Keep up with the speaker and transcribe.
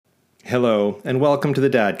Hello, and welcome to the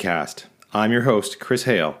Dadcast. I'm your host, Chris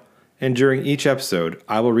Hale, and during each episode,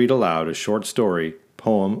 I will read aloud a short story,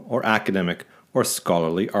 poem, or academic or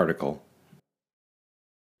scholarly article.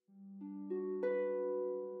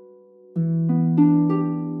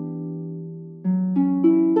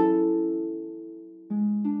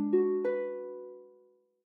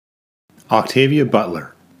 Octavia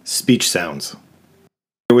Butler, Speech Sounds.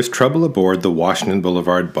 There was trouble aboard the Washington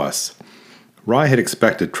Boulevard bus. Rye had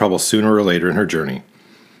expected trouble sooner or later in her journey.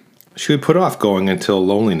 She would put off going until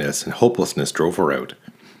loneliness and hopelessness drove her out.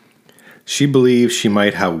 She believed she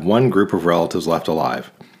might have one group of relatives left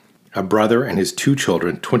alive, a brother and his 2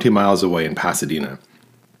 children 20 miles away in Pasadena.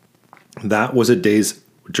 That was a day's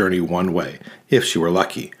journey one way, if she were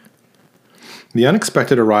lucky. The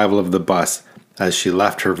unexpected arrival of the bus as she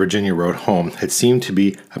left her Virginia road home had seemed to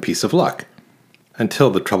be a piece of luck,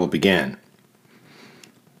 until the trouble began.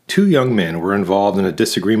 2 young men were involved in a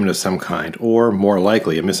disagreement of some kind, or more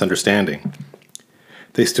likely, a misunderstanding.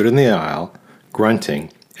 They stood in the aisle,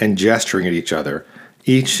 grunting and gesturing at each other,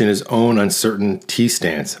 each in his own uncertain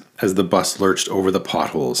T-stance as the bus lurched over the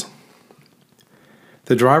potholes.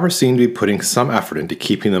 The driver seemed to be putting some effort into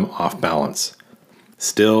keeping them off balance.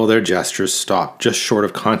 Still, their gestures stopped just short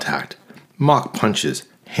of contact, mock punches,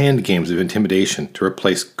 hand games of intimidation to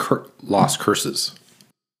replace lost curses.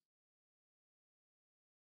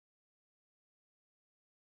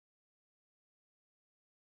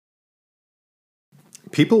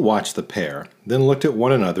 People watched the pair, then looked at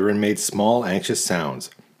one another and made small, anxious sounds.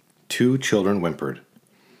 2 children whimpered.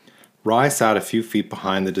 Rye sat a few feet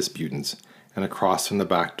behind the disputants and across from the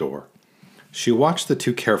back door. She watched the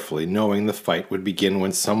 2 carefully, knowing the fight would begin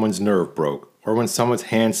when someone's nerve broke, or when someone's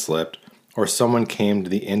hand slipped, or someone came to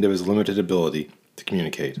the end of his limited ability to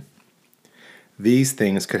communicate. These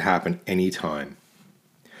things could happen any time.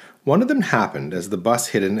 One of them happened as the bus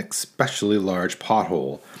hit an especially large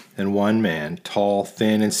pothole, and one man, tall,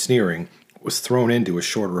 thin, and sneering, was thrown into a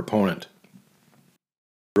shorter opponent.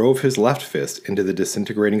 He drove his left fist into the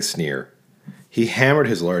disintegrating sneer. He hammered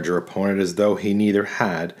his larger opponent as though he neither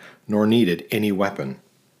had nor needed any weapon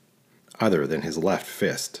other than his left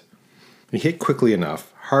fist. He hit quickly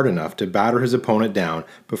enough, hard enough to batter his opponent down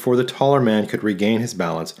before the taller man could regain his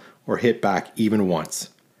balance or hit back even once.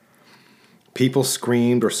 People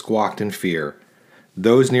screamed or squawked in fear.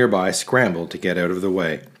 Those nearby scrambled to get out of the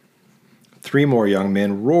way. 3 more young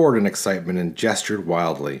men roared in excitement and gestured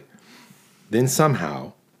wildly. Then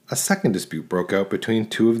somehow, a second dispute broke out between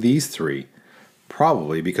 2 of these 3,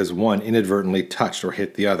 probably because one inadvertently touched or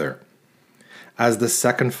hit the other. As the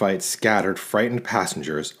second fight scattered frightened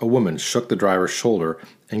passengers, a woman shook the driver's shoulder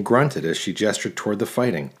and grunted as she gestured toward the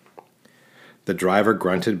fighting. The driver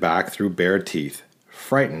grunted back through bared teeth.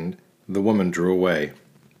 Frightened, the woman drew away.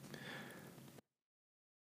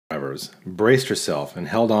 Drivers braced herself and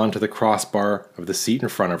held on to the crossbar of the seat in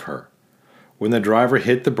front of her. When the driver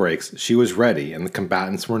hit the brakes, she was ready and the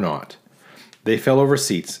combatants were not. They fell over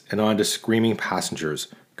seats and onto screaming passengers,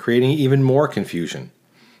 creating even more confusion.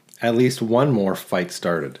 At least one more fight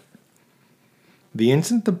started. The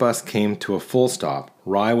instant the bus came to a full stop,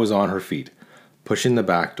 Rye was on her feet, pushing the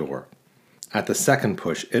back door. At the second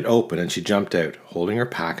push, it opened and she jumped out, holding her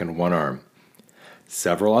pack in one arm.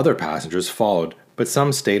 Several other passengers followed, but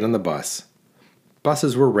some stayed on the bus.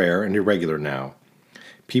 Buses were rare and irregular now.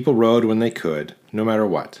 People rode when they could, no matter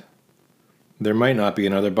what. There might not be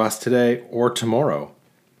another bus today or tomorrow.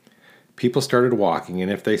 People started walking,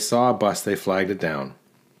 and if they saw a bus, they flagged it down.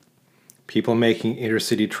 People making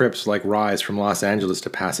intercity trips like Rye's from Los Angeles to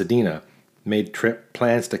Pasadena made trip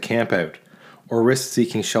plans to camp out, or risked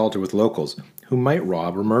seeking shelter with locals who might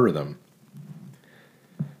rob or murder them.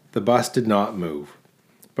 The bus did not move,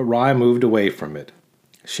 but Rye moved away from it.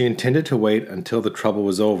 She intended to wait until the trouble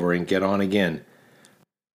was over and get on again.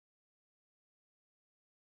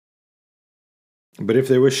 But if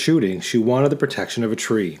there was shooting, she wanted the protection of a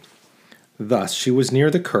tree. Thus, she was near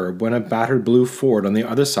the curb when a battered blue Ford on the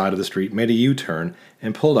other side of the street made a U-turn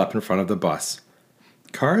and pulled up in front of the bus.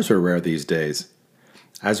 Cars were rare these days.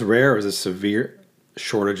 As rare as a severe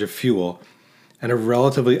shortage of fuel and of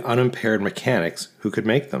relatively unimpaired mechanics who could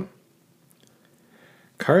make them.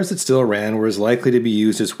 Cars that still ran were as likely to be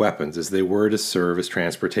used as weapons as they were to serve as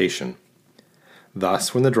transportation.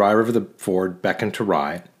 Thus, when the driver of the Ford beckoned to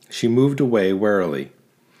Rye, she moved away warily.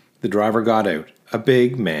 The driver got out, a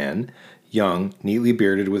big man, young, neatly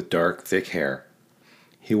bearded with dark, thick hair.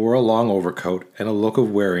 He wore a long overcoat and a look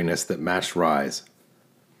of wariness that matched Rye's.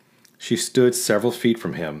 She stood several feet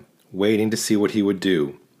from him, waiting to see what he would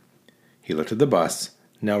do. He looked at the bus,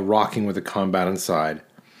 now rocking with the combat inside,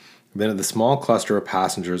 then at the small cluster of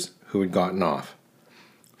passengers who had gotten off.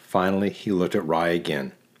 Finally, he looked at Rye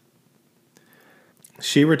again.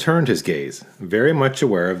 She returned his gaze, very much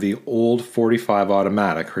aware of the old .45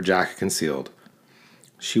 automatic her jacket concealed.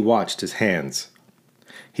 She watched his hands.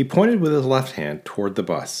 He pointed with his left hand toward the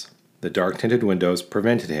bus. The dark-tinted windows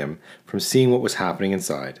prevented him from seeing what was happening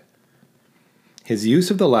inside. His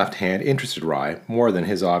use of the left hand interested Rye more than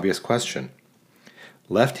his obvious question.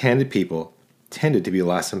 Left-handed people tended to be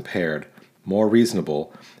less impaired, more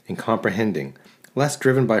reasonable in comprehending, less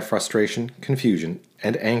driven by frustration, confusion,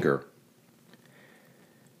 and anger.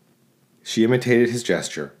 She imitated his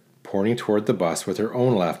gesture, pointing toward the bus with her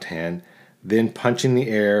own left hand, then punching the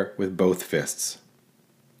air with both fists.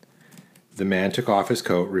 The man took off his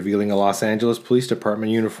coat, revealing a Los Angeles Police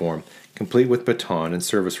Department uniform, complete with baton and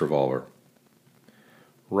service revolver.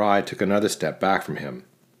 Rye took another step back from him.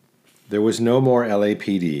 There was no more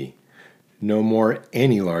LAPD, no more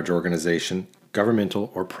any large organization,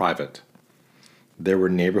 governmental or private. There were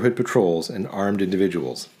neighborhood patrols and armed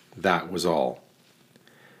individuals. That was all.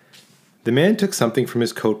 The man took something from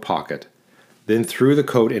his coat pocket, then threw the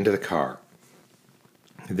coat into the car.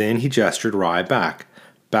 Then he gestured Rye back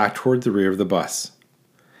toward the rear of the bus.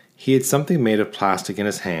 He had something made of plastic in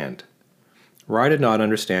his hand. Rye did not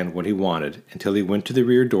understand what he wanted until he went to the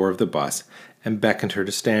rear door of the bus and beckoned her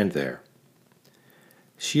to stand there.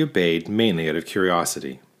 She obeyed mainly out of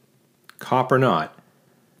curiosity. Cop or not,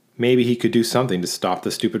 maybe he could do something to stop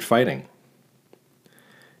the stupid fighting.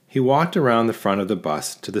 He walked around the front of the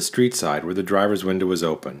bus to the street side where the driver's window was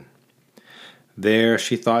open. There,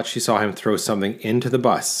 she thought she saw him throw something into the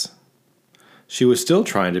bus. She was still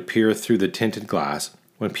trying to peer through the tinted glass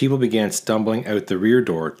when people began stumbling out the rear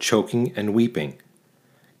door, choking and weeping.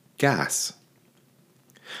 Gas.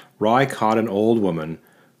 Rye caught an old woman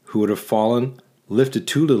who would have fallen, lifted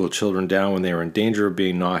two little children down when they were in danger of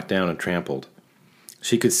being knocked down and trampled.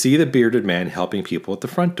 She could see the bearded man helping people at the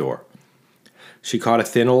front door. She caught a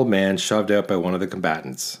thin old man shoved out by one of the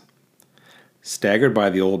combatants. Staggered by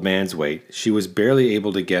the old man's weight, she was barely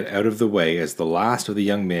able to get out of the way as the last of the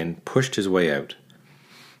young men pushed his way out.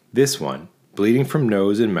 This one, bleeding from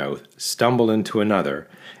nose and mouth, stumbled into another,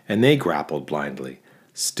 and they grappled blindly,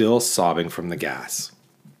 still sobbing from the gas.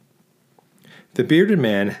 The bearded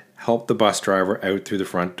man helped the bus driver out through the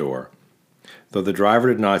front door, though the driver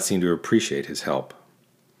did not seem to appreciate his help.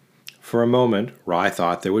 For a moment, Rye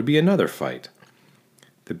thought there would be another fight.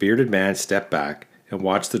 The bearded man stepped back and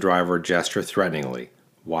watched the driver gesture threateningly,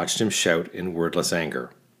 watched him shout in wordless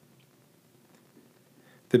anger.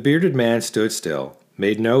 The bearded man stood still,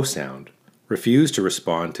 made no sound, refused to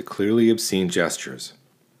respond to clearly obscene gestures.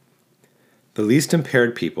 The least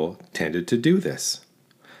impaired people tended to do this.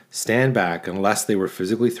 Stand back unless they were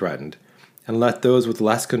physically threatened, and let those with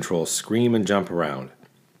less control scream and jump around.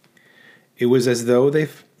 It was as though they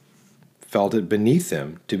felt it beneath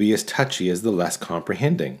them to be as touchy as the less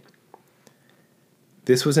comprehending.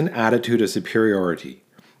 This was an attitude of superiority,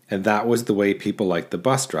 and that was the way people like the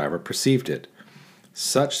bus driver perceived it.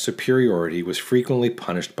 Such superiority was frequently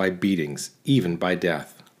punished by beatings, even by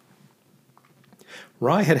death.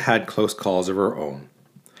 Rye had had close calls of her own.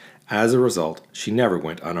 As a result, she never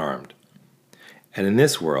went unarmed. And in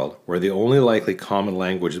this world, where the only likely common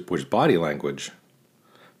language was body language,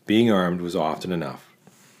 being armed was often enough.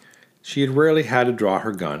 She had rarely had to draw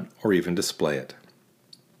her gun or even display it.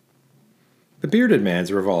 The bearded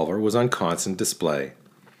man's revolver was on constant display.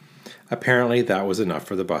 Apparently that was enough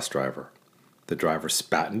for the bus driver. The driver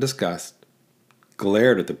spat in disgust,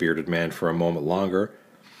 glared at the bearded man for a moment longer,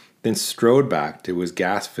 then strode back to his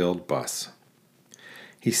gas-filled bus.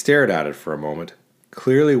 He stared at it for a moment,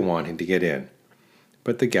 clearly wanting to get in,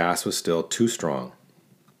 but the gas was still too strong.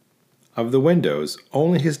 Of the windows,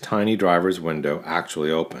 only his tiny driver's window actually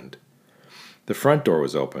opened. The front door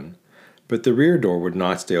was open, but the rear door would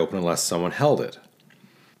not stay open unless someone held it.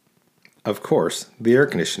 Of course, the air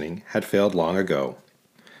conditioning had failed long ago.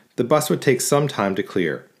 The bus would take some time to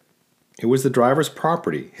clear. It was the driver's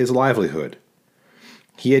property, his livelihood.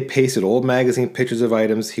 He had pasted old magazine pictures of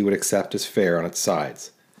items he would accept as fare on its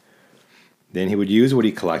sides. Then he would use what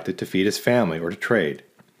he collected to feed his family or to trade.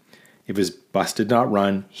 If his bus did not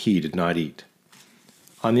run, he did not eat.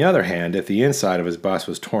 On the other hand, if the inside of his bus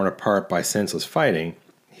was torn apart by senseless fighting,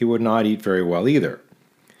 he would not eat very well either.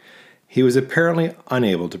 He was apparently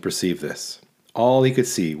unable to perceive this. All he could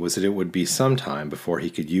see was that it would be some time before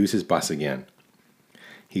he could use his bus again.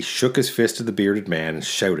 He shook his fist at the bearded man and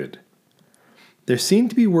shouted. There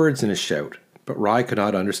seemed to be words in his shout, but Rye could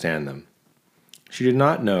not understand them. She did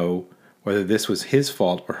not know whether this was his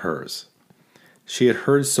fault or hers. She had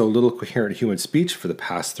heard so little coherent human speech for the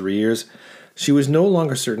past 3 years, she was no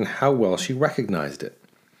longer certain how well she recognized it.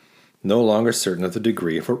 no longer certain of the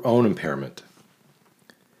degree of her own impairment.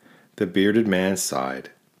 The bearded man sighed.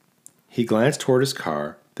 He glanced toward his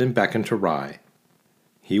car, then beckoned to Rye.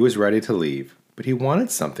 He was ready to leave, but he wanted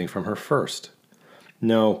something from her first.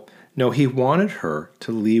 No, he wanted her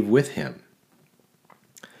to leave with him.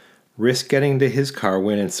 Risk getting into his car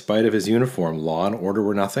when, in spite of his uniform, law and order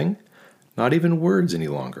were nothing? Not even words any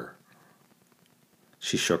longer.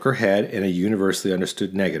 She shook her head in a universally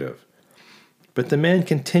understood negative, but the man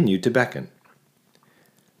continued to beckon.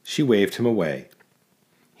 She waved him away.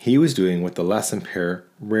 He was doing what the less impaired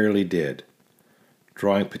rarely did,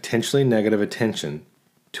 drawing potentially negative attention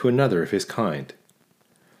to another of his kind.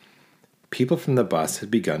 People from the bus had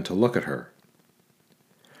begun to look at her.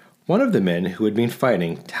 One of the men who had been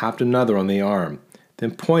fighting tapped another on the arm,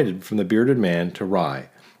 then pointed from the bearded man to Rye,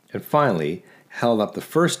 and finally held up the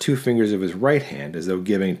first two fingers of his right hand as though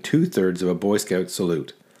giving 2/3 of a Boy Scout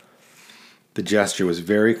salute. The gesture was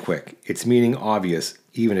very quick, its meaning obvious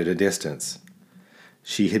even at a distance.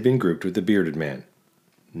 She had been grouped with the bearded man.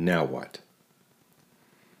 Now what?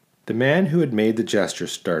 The man who had made the gesture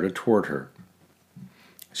started toward her.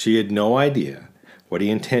 She had no idea what he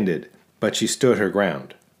intended, but she stood her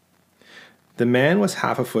ground. The man was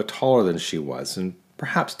half a foot taller than she was, and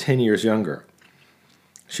perhaps 10 years younger.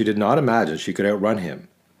 She did not imagine she could outrun him,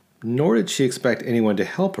 nor did she expect anyone to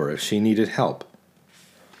help her if she needed help.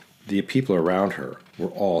 The people around her were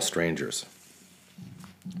all strangers.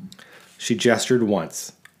 She gestured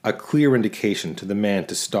once, a clear indication to the man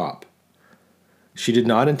to stop. She did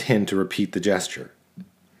not intend to repeat the gesture.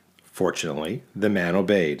 Fortunately, the man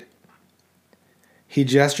obeyed. He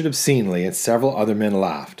gestured obscenely, and several other men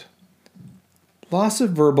laughed. Loss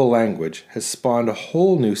of verbal language has spawned a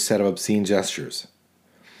whole new set of obscene gestures.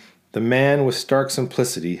 The man with stark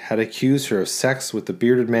simplicity had accused her of sex with the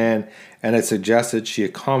bearded man and had suggested she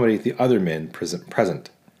accommodate the other men present,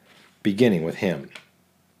 beginning with him.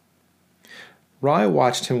 Rye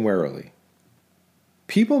watched him warily.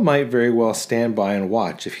 People might very well stand by and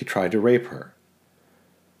watch if he tried to rape her.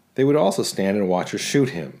 They would also stand and watch her shoot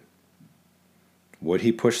him. Would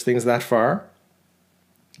he push things that far?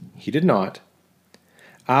 He did not.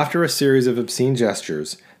 After a series of obscene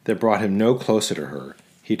gestures that brought him no closer to her,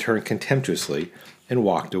 he turned contemptuously and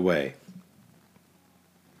walked away.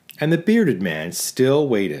 And the bearded man still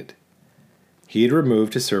waited. He had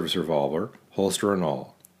removed his service revolver, holster and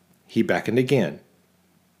all. He beckoned again,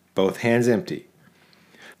 both hands empty.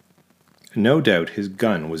 No doubt his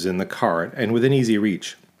gun was in the car and within easy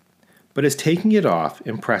reach, but his taking it off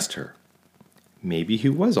impressed her. Maybe he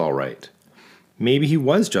was all right. Maybe he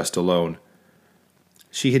was just alone.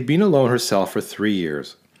 She had been alone herself for 3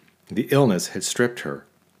 years. The illness had stripped her,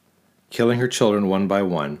 killing her children one by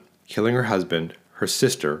one, killing her husband, her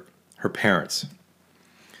sister, her parents.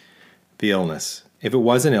 The illness, if it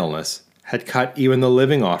was an illness, had cut even the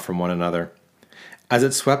living off from one another. As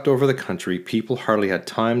it swept over the country, people hardly had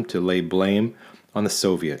time to lay blame on the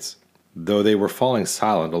Soviets, though they were falling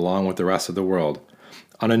silent along with the rest of the world,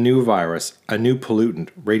 on a new virus, a new pollutant,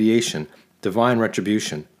 radiation, divine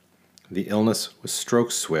retribution. The illness was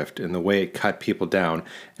stroke swift in the way it cut people down,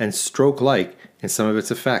 and stroke-like in some of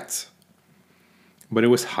its effects. But it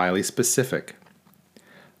was highly specific.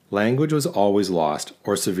 Language was always lost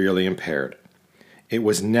or severely impaired. It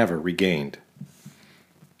was never regained.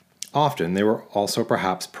 Often there were also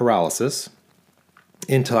perhaps paralysis,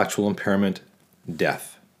 intellectual impairment,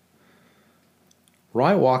 death.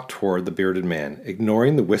 Rye walked toward the bearded man,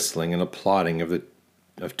 ignoring the whistling and applauding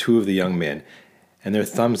of two of the young men and their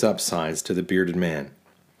thumbs-up signs to the bearded man.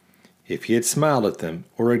 If he had smiled at them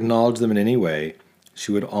or acknowledged them in any way,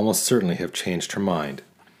 she would almost certainly have changed her mind.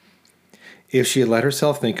 If she had let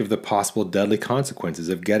herself think of the possible deadly consequences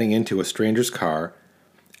of getting into a stranger's car,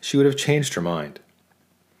 she would have changed her mind.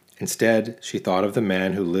 Instead, she thought of the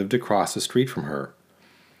man who lived across the street from her.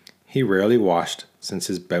 He rarely washed since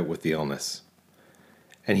his bout with the illness,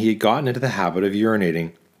 and he had gotten into the habit of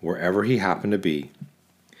urinating wherever he happened to be.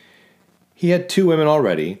 He had 2 women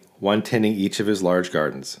already, one tending each of his large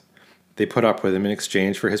gardens. They put up with him in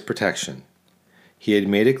exchange for his protection. He had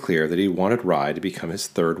made it clear that he wanted Rye to become his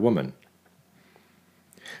 3rd woman.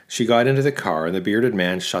 She got into the car, and the bearded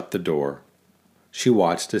man shut the door. She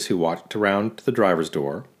watched as he walked around to the driver's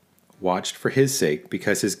door, watched for his sake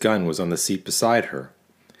because his gun was on the seat beside her,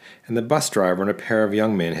 and the bus driver and a pair of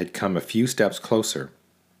young men had come a few steps closer.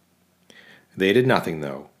 They did nothing,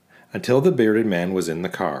 though, until the bearded man was in the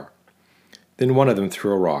car. Then one of them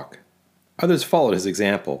threw a rock. Others followed his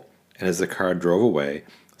example, and as the car drove away,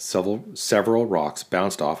 several rocks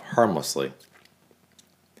bounced off harmlessly.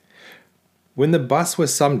 When the bus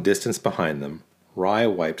was some distance behind them, Rye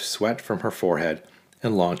wiped sweat from her forehead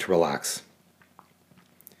and longed to relax.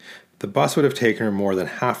 The bus would have taken her more than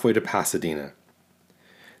halfway to Pasadena.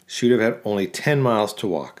 She would have had only 10 miles to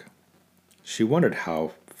walk. She wondered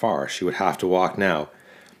how far she would have to walk now,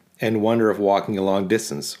 and wondered if walking a long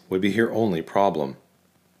distance would be her only problem.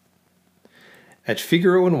 At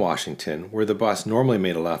Figaro in Washington, where the bus normally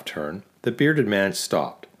made a left turn, the bearded man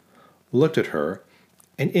stopped, looked at her,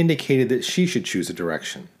 and indicated that she should choose a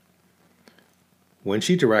direction. When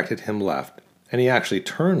she directed him left, and he actually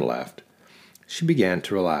turned left, she began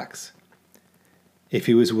to relax. If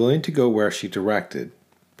he was willing to go where she directed,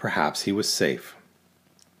 perhaps he was safe.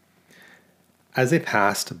 As they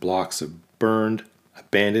passed blocks of burned,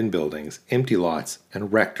 abandoned buildings, empty lots,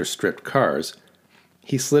 and wrecked or stripped cars,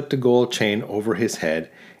 he slipped a gold chain over his head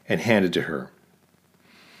and handed to her.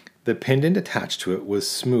 The pendant attached to it was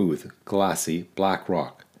smooth, glassy black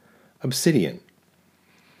rock, obsidian.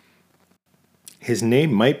 His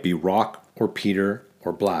name might be Rock or Peter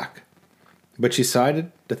or Black, but she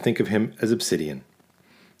decided to think of him as Obsidian.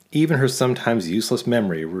 Even her sometimes useless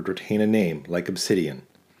memory would retain a name like Obsidian.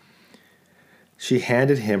 She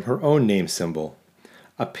handed him her own name symbol,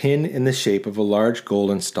 a pin in the shape of a large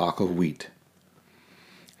golden stalk of wheat.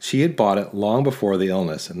 She had bought it long before the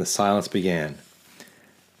illness and the silence began.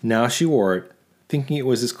 Now she wore it, thinking it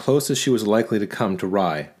was as close as she was likely to come to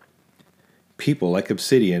Rye. People like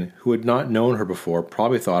Obsidian, who had not known her before,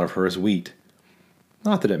 probably thought of her as wheat.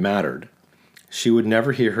 Not that it mattered. She would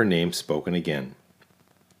never hear her name spoken again.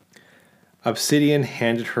 Obsidian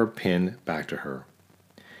handed her pin back to her.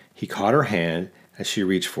 He caught her hand as she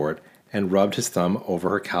reached for it and rubbed his thumb over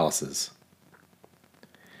her calluses.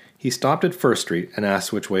 He stopped at First Street and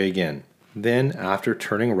asked which way again. Then, after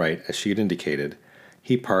turning right as she had indicated,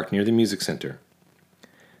 he parked near the music center.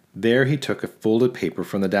 There he took a folded paper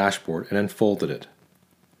from the dashboard and unfolded it.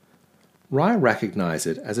 Rye recognized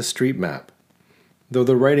it as a street map, though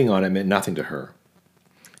the writing on it meant nothing to her.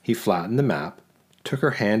 He flattened the map, took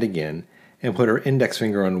her hand again, and put her index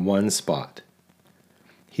finger on one spot.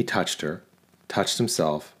 He touched her, touched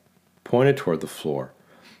himself, pointed toward the floor.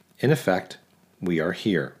 In effect, we are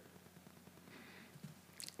here.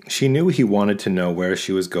 She knew he wanted to know where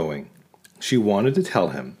she was going. She wanted to tell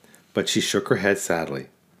him, but she shook her head sadly.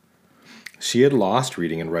 She had lost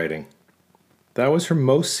reading and writing. That was her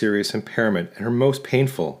most serious impairment and her most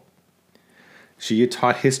painful. She had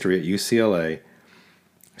taught history at UCLA.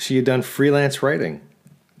 She had done freelance writing.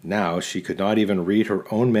 Now she could not even read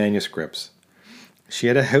her own manuscripts. She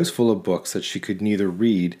had a house full of books that she could neither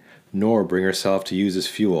read nor bring herself to use as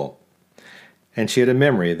fuel. And she had a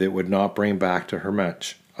memory that would not bring back to her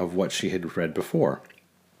much of what she had read before.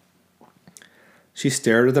 She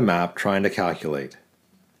stared at the map, trying to calculate.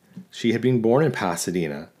 She had been born in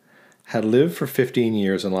Pasadena, had lived for 15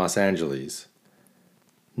 years in Los Angeles.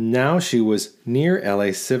 Now she was near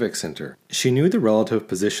LA Civic Center. She knew the relative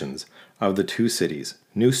positions of the two cities,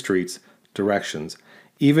 knew streets, directions,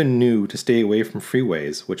 even knew to stay away from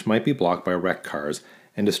freeways which might be blocked by wrecked cars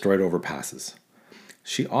and destroyed overpasses.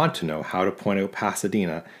 She ought to know how to point out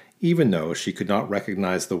Pasadena, even though she could not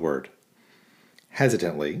recognize the word.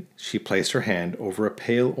 Hesitantly, she placed her hand over a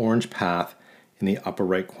pale orange path in the upper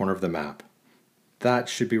right corner of the map. That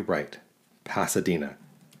should be right. Pasadena.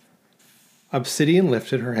 Obsidian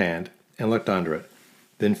lifted her hand and looked under it,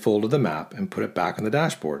 then folded the map and put it back on the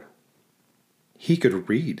dashboard. He could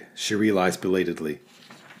read, she realized belatedly.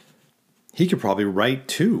 He could probably write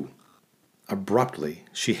too. Abruptly,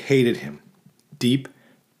 she hated him. Deep,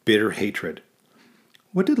 bitter hatred.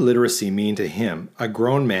 What did literacy mean to him, a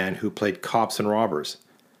grown man who played cops and robbers?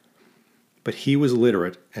 But he was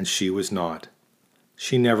literate and she was not.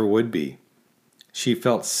 She never would be. She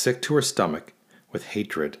felt sick to her stomach with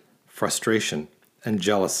hatred, frustration, and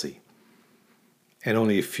jealousy. And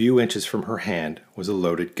only a few inches from her hand was a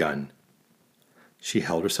loaded gun. She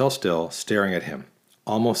held herself still, staring at him,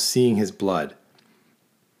 almost seeing his blood.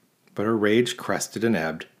 But her rage crested and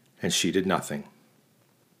ebbed, and she did nothing.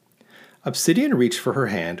 Obsidian reached for her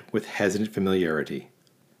hand with hesitant familiarity.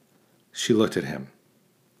 She looked at him.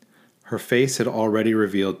 Her face had already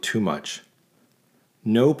revealed too much.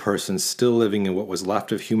 No person still living in what was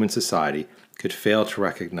left of human society could fail to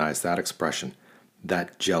recognize that expression,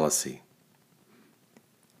 that jealousy.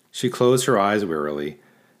 She closed her eyes wearily,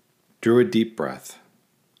 drew a deep breath.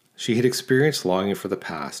 She had experienced longing for the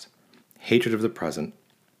past, hatred of the present,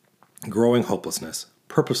 growing hopelessness,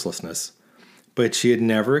 purposelessness, but she had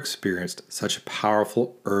never experienced such a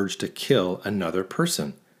powerful urge to kill another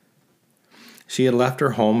person. She had left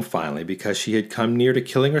her home finally because she had come near to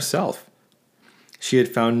killing herself. She had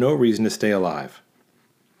found no reason to stay alive.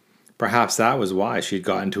 Perhaps that was why she had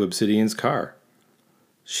got into Obsidian's car.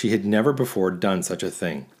 She had never before done such a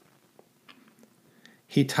thing.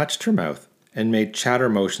 He touched her mouth and made chatter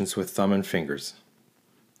motions with thumb and fingers.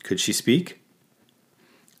 Could she speak?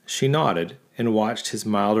 She nodded and watched his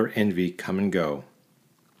milder envy come and go.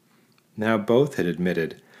 Now both had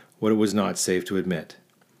admitted what it was not safe to admit,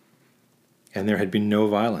 and there had been no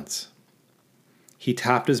violence. He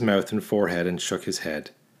tapped his mouth and forehead and shook his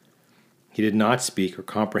head. He did not speak or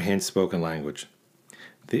comprehend spoken language.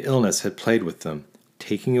 The illness had played with them,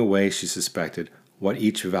 taking away, she suspected, what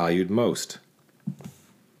each valued most.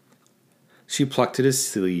 She plucked at his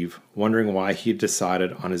sleeve, wondering why he had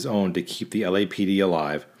decided on his own to keep the LAPD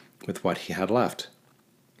alive with what he had left.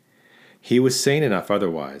 He was sane enough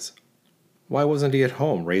otherwise. Why wasn't he at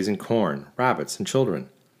home raising corn, rabbits, and children?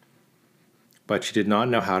 But she did not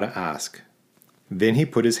know how to ask. Then he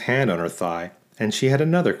put his hand on her thigh, and she had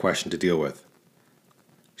another question to deal with.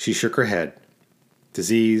 She shook her head.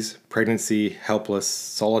 Disease, pregnancy, helpless,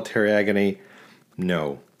 solitary agony,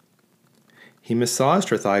 no. He massaged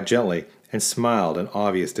her thigh gently and smiled in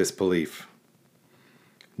obvious disbelief.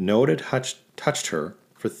 No one had touched her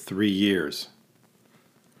for 3 years.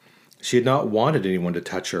 She had not wanted anyone to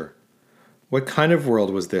touch her. What kind of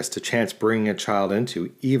world was this to chance bringing a child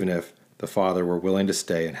into, even if the father were willing to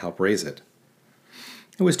stay and help raise it?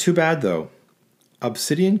 It was too bad, though.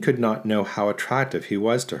 Obsidian could not know how attractive he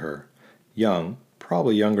was to her. Young,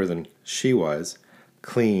 probably younger than she was,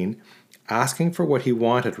 clean, asking for what he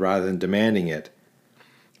wanted rather than demanding it.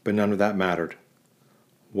 But none of that mattered.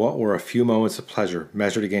 What were a few moments of pleasure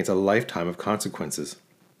measured against a lifetime of consequences?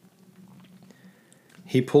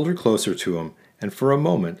 He pulled her closer to him, and for a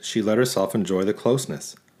moment she let herself enjoy the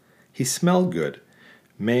closeness. He smelled good,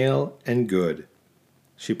 male and good.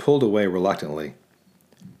 She pulled away reluctantly.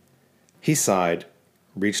 He sighed,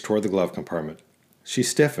 reached toward the glove compartment. She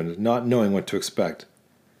stiffened, not knowing what to expect,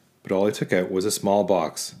 but all he took out was a small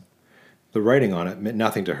box. The writing on it meant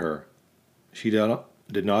nothing to her. She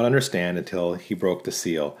did not understand until he broke the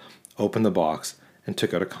seal, opened the box, and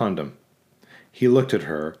took out a condom. He looked at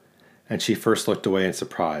her, and she first looked away in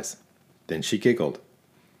surprise. Then she giggled.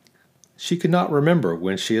 She could not remember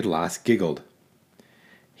when she had last giggled.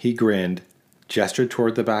 He grinned, gestured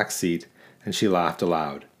toward the back seat, and she laughed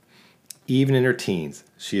aloud. Even in her teens,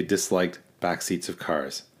 she had disliked back seats of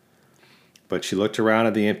cars. But she looked around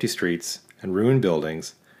at the empty streets and ruined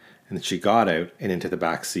buildings, and then she got out and into the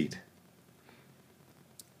back seat.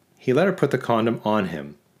 He let her put the condom on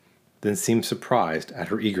him, then seemed surprised at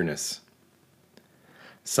her eagerness.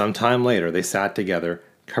 Some time later they sat together,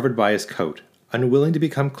 covered by his coat, unwilling to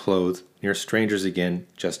become clothed near strangers again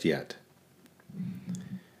just yet.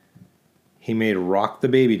 He made rock the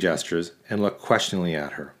baby gestures and looked questioningly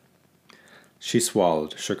at her. She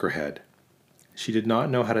swallowed, shook her head. She did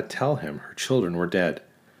not know how to tell him her children were dead.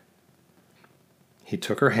 He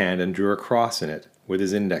took her hand and drew a cross in it with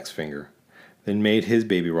his index finger, then made his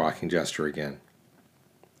baby rocking gesture again.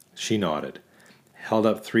 She nodded, held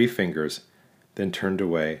up 3 fingers, then turned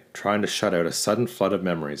away, trying to shut out a sudden flood of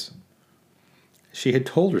memories. She had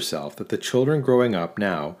told herself that the children growing up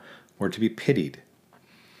now were to be pitied.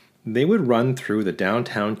 They would run through the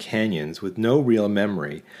downtown canyons with no real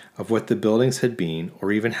memory of what the buildings had been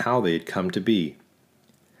or even how they had come to be.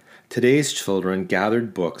 Today's children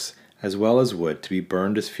gathered books as well as wood to be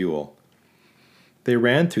burned as fuel. They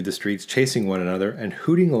ran through the streets chasing one another and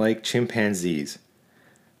hooting like chimpanzees.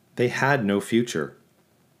 They had no future.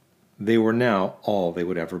 They were now all they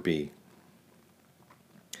would ever be.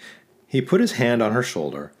 He put his hand on her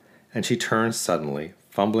shoulder, and she turned suddenly,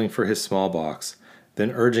 fumbling for his small box,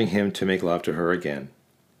 then urging him to make love to her again.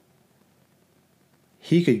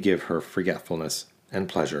 He could give her forgetfulness and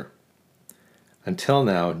pleasure. Until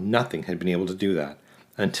now, nothing had been able to do that.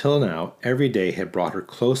 Until now, every day had brought her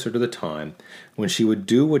closer to the time when she would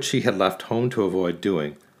do what she had left home to avoid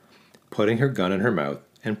doing, putting her gun in her mouth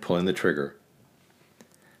and pulling the trigger.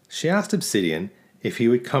 She asked Obsidian if he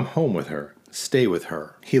would come home with her, stay with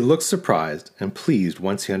her. He looked surprised and pleased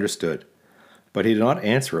once he understood, but he did not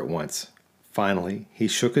answer at once. Finally, he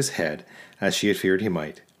shook his head, as she had feared he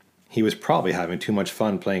might. He was probably having too much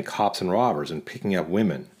fun playing cops and robbers and picking up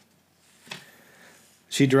women.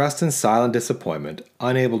 She dressed in silent disappointment,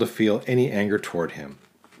 unable to feel any anger toward him.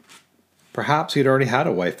 Perhaps he had already had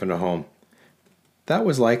a wife and a home. That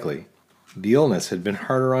was likely. The illness had been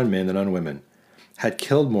harder on men than on women, had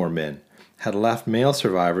killed more men, had left male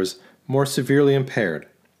survivors more severely impaired.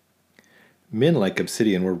 Men like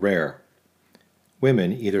Obsidian were rare.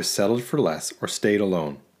 Women either settled for less or stayed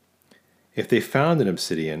alone. If they found an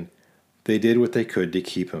Obsidian, they did what they could to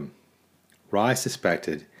keep him. Rye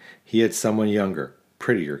suspected he had someone younger,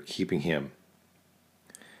 prettier, keeping him.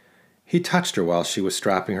 He touched her while she was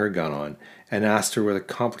strapping her gun on and asked her with a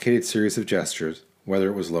complicated series of gestures whether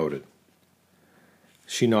it was loaded.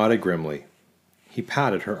 She nodded grimly. He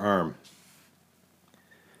patted her arm.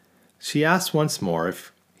 She asked once more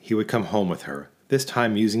if he would come home with her, this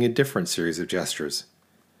time using a different series of gestures.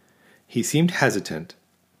 He seemed hesitant.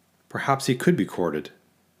 Perhaps he could be courted.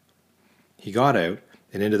 He got out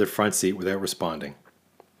and into the front seat without responding.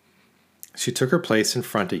 She took her place in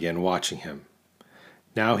front again, watching him.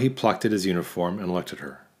 Now he plucked at his uniform and looked at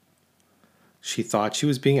her. She thought she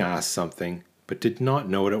was being asked something, but did not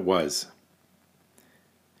know what it was.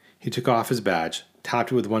 He took off his badge,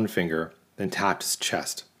 tapped it with one finger, then tapped his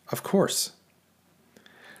chest. Of course.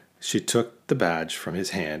 She took the badge from his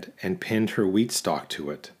hand and pinned her wheat stalk to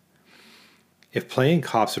it. If playing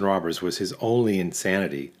cops and robbers was his only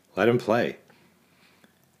insanity, let him play.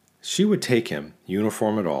 She would take him,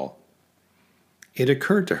 uniform and all. It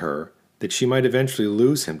occurred to her that she might eventually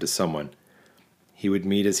lose him to someone he would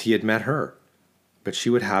meet as he had met her, but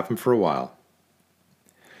she would have him for a while.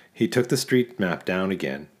 He took the street map down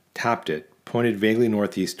again, tapped it, pointed vaguely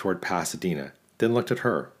northeast toward Pasadena, then looked at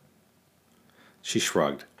her. She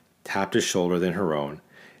shrugged, tapped his shoulder, then her own,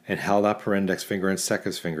 and held up her index finger and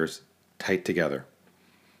second fingers tight together,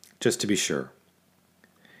 just to be sure.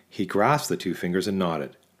 He grasped the two fingers and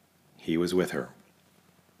nodded. He was with her.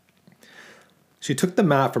 She took the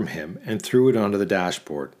map from him and threw it onto the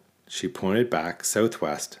dashboard. She pointed back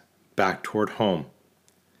southwest, back toward home.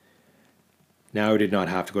 Now he did not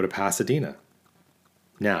have to go to Pasadena.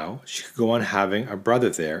 Now she could go on having a brother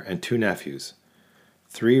there and 2 nephews,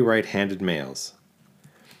 3 right-handed males.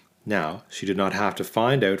 Now she did not have to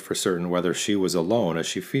find out for certain whether she was alone as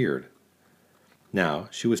she feared. Now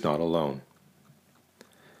she was not alone.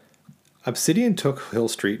 Obsidian took Hill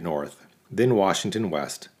Street north, then Washington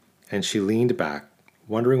west, and she leaned back,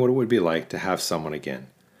 wondering what it would be like to have someone again.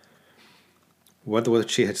 What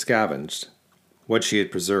she had scavenged, what she had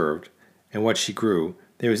preserved, and what she grew,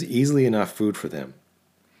 there was easily enough food for them.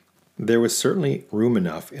 There was certainly room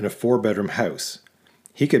enough in a 4-bedroom house.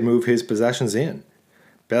 He could move his possessions in.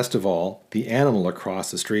 Best of all, the animal across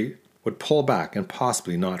the street would pull back and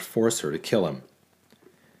possibly not force her to kill him.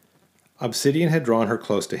 Obsidian had drawn her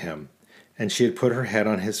close to him, and she had put her head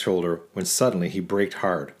on his shoulder when suddenly he braked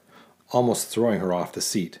hard, almost throwing her off the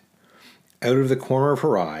seat. Out of the corner of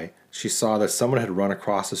her eye, she saw that someone had run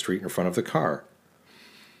across the street in front of the car.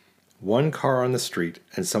 One car on the street,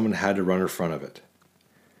 and someone had to run in front of it.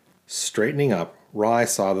 Straightening up, Rye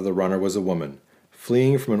saw that the runner was a woman,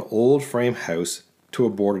 fleeing from an old frame house to a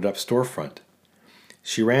boarded-up storefront.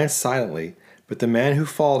 She ran silently, but the man who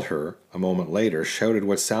followed her, a moment later, shouted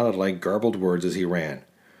what sounded like garbled words as he ran.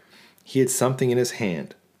 He had something in his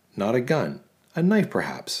hand, not a gun, a knife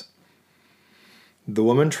perhaps. The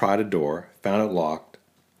woman tried a door, found it locked,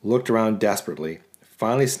 looked around desperately,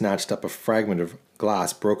 finally snatched up a fragment of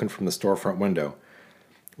glass broken from the storefront window.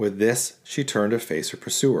 With this, she turned to face her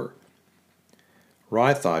pursuer.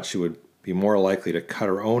 Rye thought she would be more likely to cut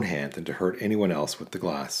her own hand than to hurt anyone else with the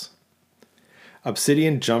glass.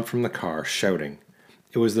 Obsidian jumped from the car, shouting.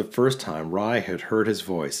 It was the first time Rye had heard his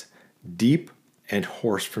voice, deep and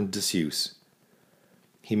hoarse from disuse.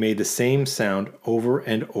 He made the same sound over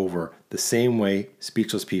and over, the same way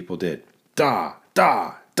speechless people did. Da!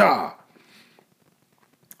 Da! Da!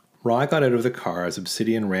 Rye got out of the car as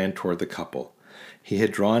Obsidian ran toward the couple. He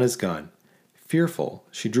had drawn his gun. Fearful,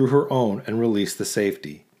 she drew her own and released the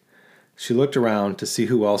safety. She looked around to see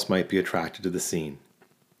who else might be attracted to the scene.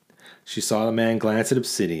 She saw the man glance at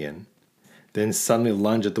Obsidian, then suddenly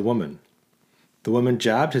lunge at the woman. The woman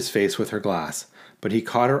jabbed his face with her glass, but he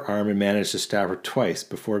caught her arm and managed to stab her twice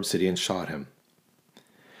before Obsidian shot him.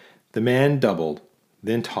 The man doubled,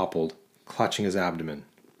 then toppled, clutching his abdomen.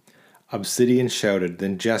 Obsidian shouted,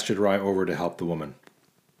 then gestured Rye over to help the woman.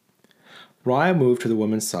 Rye moved to the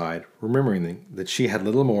woman's side, remembering that she had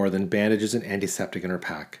little more than bandages and antiseptic in her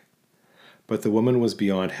pack. But the woman was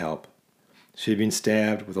beyond help. She had been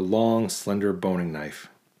stabbed with a long, slender boning knife.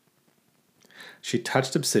 She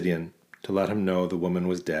touched Obsidian to let him know the woman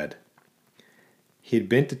was dead. He had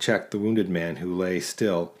bent to check the wounded man who lay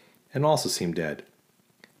still and also seemed dead.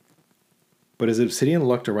 But as Obsidian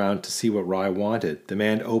looked around to see what Rye wanted, the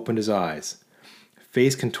man opened his eyes.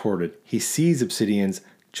 Face contorted, he seized Obsidian's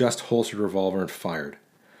just holstered revolver and fired.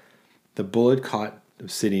 The bullet caught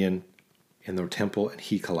Obsidian in the temple and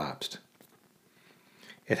he collapsed.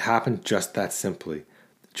 It happened just that simply,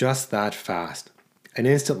 just that fast. An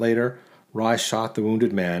instant later, Rye shot the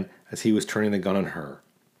wounded man as he was turning the gun on her.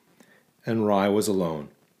 And Rye was alone,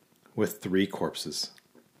 with 3 corpses.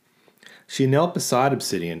 She knelt beside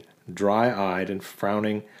Obsidian, dry-eyed and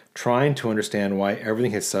frowning, trying to understand why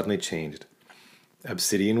everything had suddenly changed.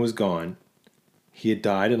 Obsidian was gone. He had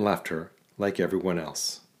died and left her, like everyone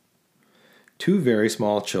else. Two very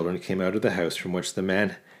small children came out of the house from which the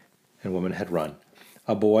man and woman had run,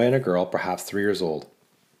 a boy and a girl perhaps 3 years old.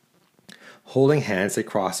 Holding hands, they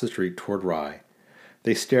crossed the street toward Rye.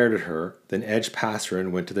 They stared at her, then edged past her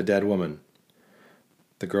and went to the dead woman.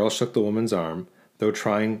 The girl shook the woman's arm, though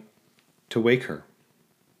trying to wake her.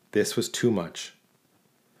 This was too much.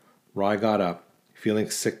 Rye got up, feeling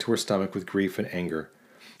sick to her stomach with grief and anger.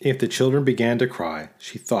 If the children began to cry,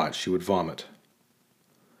 she thought she would vomit.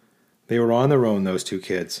 They were on their own, those two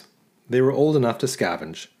kids. They were old enough to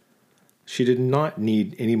scavenge. She did not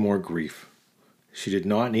need any more grief. She did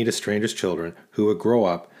not need a stranger's children who would grow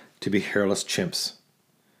up to be hairless chimps.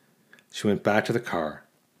 She went back to the car.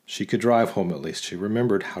 She could drive home at least. She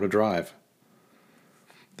remembered how to drive.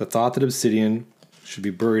 The thought that Obsidian should be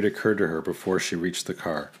buried occurred to her before she reached the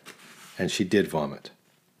car, and she did vomit.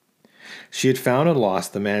 She had found and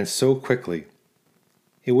lost the man so quickly.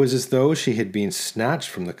 It was as though she had been snatched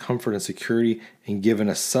from the comfort and security and given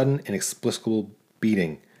a sudden, inexplicable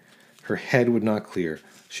beating. Her head would not clear.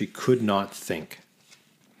 She could not think.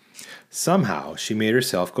 Somehow, she made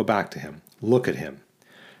herself go back to him, look at him.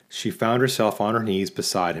 She found herself on her knees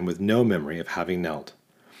beside him with no memory of having knelt.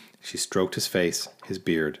 She stroked his face, his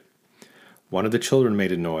beard. One of the children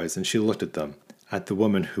made a noise, and she looked at them, at the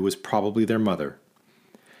woman who was probably their mother.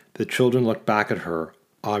 The children looked back at her,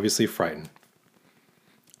 obviously frightened.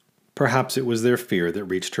 Perhaps it was their fear that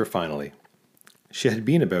reached her finally. She had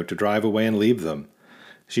been about to drive away and leave them.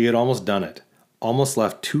 She had almost done it, almost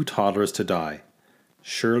left 2 toddlers to die.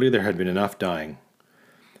 Surely there had been enough dying.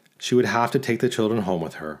 She would have to take the children home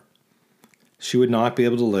with her. She would not be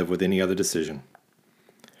able to live with any other decision.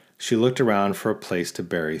 She looked around for a place to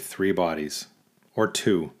bury 3 bodies, or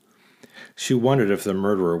 2. She wondered if the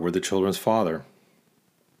murderer were the children's father.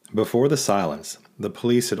 Before the silence, the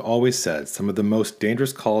police had always said some of the most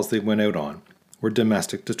dangerous calls they went out on were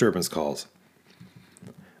domestic disturbance calls.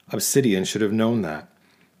 Obsidian should have known that.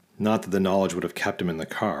 Not that the knowledge would have kept him in the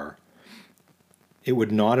car. It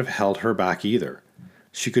would not have held her back either.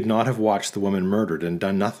 She could not have watched the woman murdered and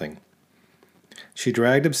done nothing. She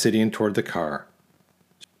dragged Obsidian toward the car.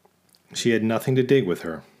 She had nothing to dig with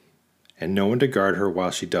her, and no one to guard her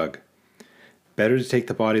while she dug. Better to take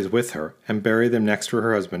the bodies with her and bury them next to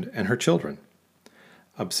her husband and her children.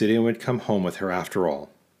 Obsidian would come home with her after all.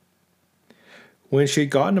 When she had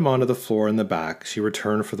gotten him onto the floor in the back, she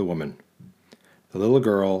returned for the woman. The little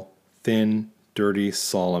girl, thin, dirty,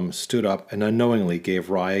 solemn, stood up and unknowingly gave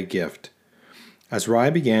Rye a gift. As Rye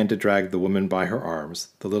began to drag the woman by her arms,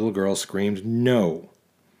 the little girl screamed, "No!"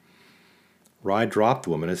 Rye dropped the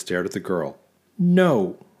woman and stared at the girl.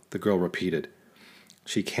 "No!" the girl repeated.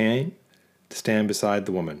 She came to stand beside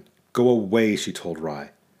the woman. "Go away," she told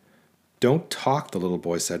Rye. "Don't talk," the little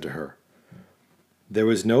boy said to her. There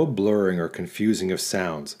was no blurring or confusing of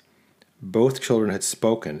sounds. Both children had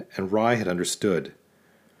spoken, and Rye had understood.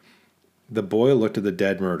 The boy looked at the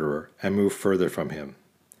dead murderer and moved further from him.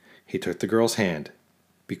 He took the girl's hand.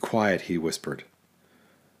 "Be quiet," he whispered.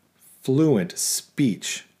 Fluent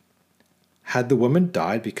speech. Had the woman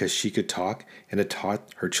died because she could talk and had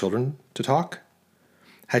taught her children to talk?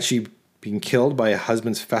 Had she been killed by a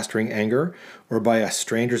husband's festering anger or by a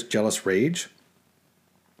stranger's jealous rage?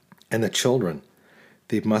 And the children,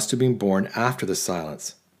 they must have been born after the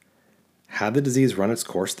silence. Had the disease run its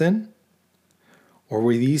course then? Or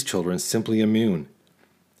were these children simply immune?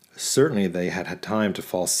 Certainly they had had time to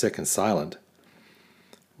fall sick and silent.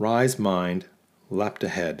 Rye's mind leapt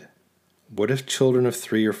ahead. What if children of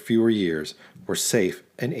 3 or fewer years were safe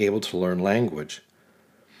and able to learn language?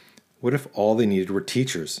 What if all they needed were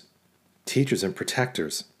teachers and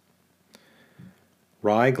protectors?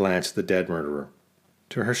 Rye glanced at the dead murderer.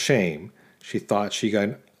 To her shame, she thought she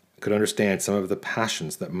could understand some of the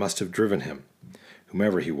passions that must have driven him,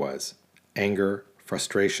 whomever he was. Anger,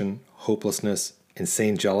 frustration, hopelessness,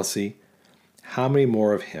 insane jealousy. How many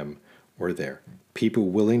more of him were there? People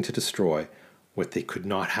willing to destroy what they could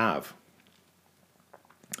not have.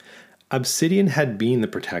 Obsidian had been the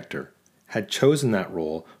protector, had chosen that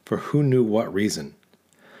role for who knew what reason.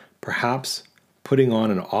 Perhaps putting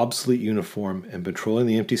on an obsolete uniform and patrolling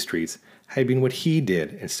the empty streets had been what he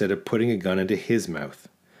did instead of putting a gun into his mouth.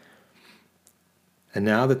 And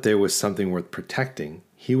now that there was something worth protecting,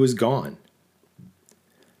 he was gone.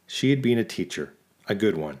 She had been a teacher, a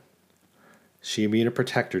good one. She had been a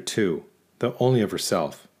protector too, though only of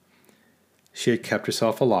herself. She had kept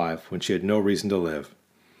herself alive when she had no reason to live.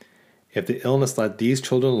 If the illness let these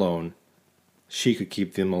children alone, she could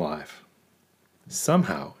keep them alive.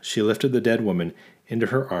 Somehow, she lifted the dead woman into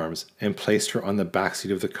her arms and placed her on the back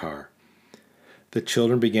seat of the car. The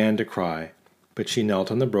children began to cry, but she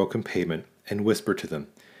knelt on the broken pavement and whispered to them,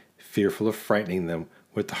 fearful of frightening them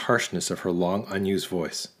with the harshness of her long unused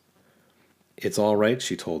voice. "It's all right,"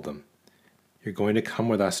 she told them. "You're going to come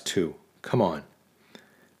with us too. Come on."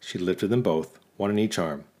 She lifted them both, one on each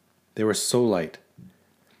arm. They were so light.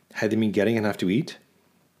 Had they been getting enough to eat?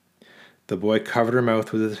 The boy covered her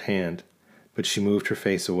mouth with his hand, but she moved her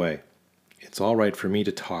face away. "It's all right for me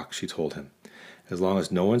to talk," she told him. "As long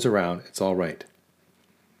as no one's around, it's all right."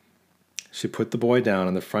 She put the boy down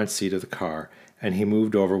on the front seat of the car, and he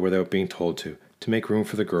moved over without being told to make room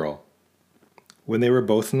for the girl. When they were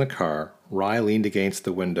both in the car, Rye leaned against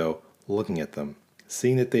the window, looking at them.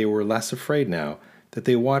 Seeing that they were less afraid now, that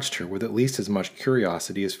they watched her with at least as much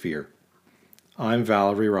curiosity as fear. "I'm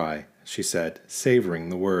Valerie Rye," she said, savoring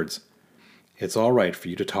the words. "It's all right for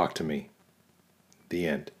you to talk to me." The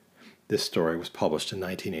end. This story was published in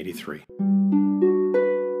 1983.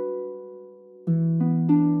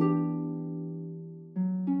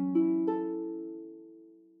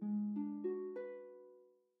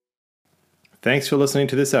 Thanks for listening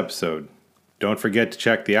to this episode. Don't forget to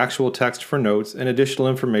check the actual text for notes and additional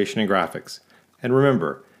information and graphics. And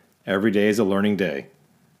remember, every day is a learning day.